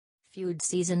Feud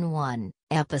Season 1,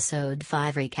 Episode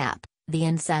 5 Recap, The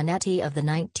Insanity of the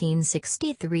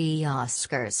 1963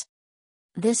 Oscars.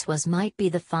 This might be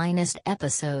the finest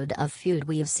episode of Feud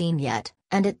we've seen yet,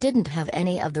 and it didn't have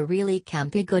any of the really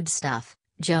campy good stuff.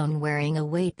 Joan wearing a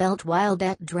weight belt while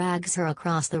Bet drags her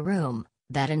across the room,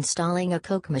 Bet installing a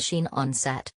Coke machine on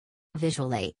set.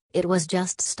 Visually, it was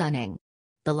just stunning.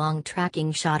 The long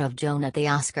tracking shot of Joan at the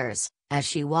Oscars, as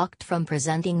she walked from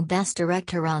presenting Best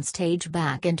Director on stage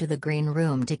back into the green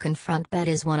room to confront Bet,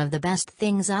 is one of the best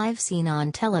things I've seen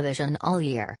on television all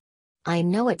year. I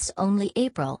know it's only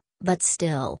April, but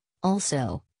still.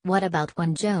 Also, what about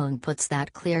when Joan puts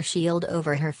that clear shield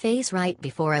over her face right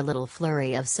before a little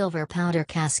flurry of silver powder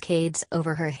cascades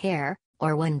over her hair,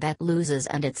 or when Bet loses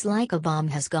and it's like a bomb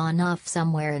has gone off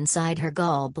somewhere inside her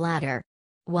gallbladder?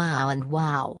 Wow and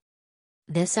wow.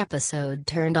 This episode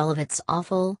turned all of its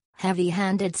awful,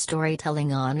 heavy-handed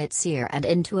storytelling on its ear and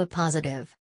into a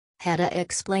positive. Hedda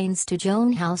explains to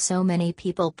Joan how so many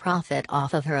people profit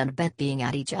off of her and Bet being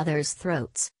at each other's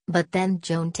throats, but then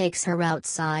Joan takes her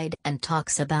outside and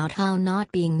talks about how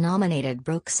not being nominated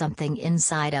broke something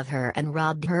inside of her and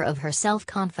robbed her of her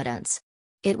self-confidence.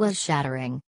 It was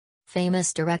shattering.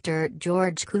 Famous director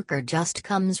George Cukor just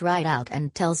comes right out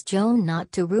and tells Joan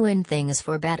not to ruin things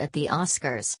for Bet at the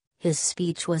Oscars. His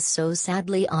speech was so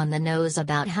sadly on the nose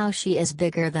about how she is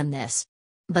bigger than this.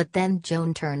 But then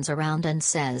Joan turns around and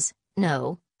says,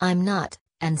 "No, I'm not,"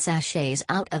 and sashays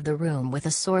out of the room with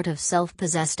a sort of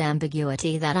self-possessed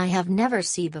ambiguity that I have never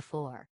seen before.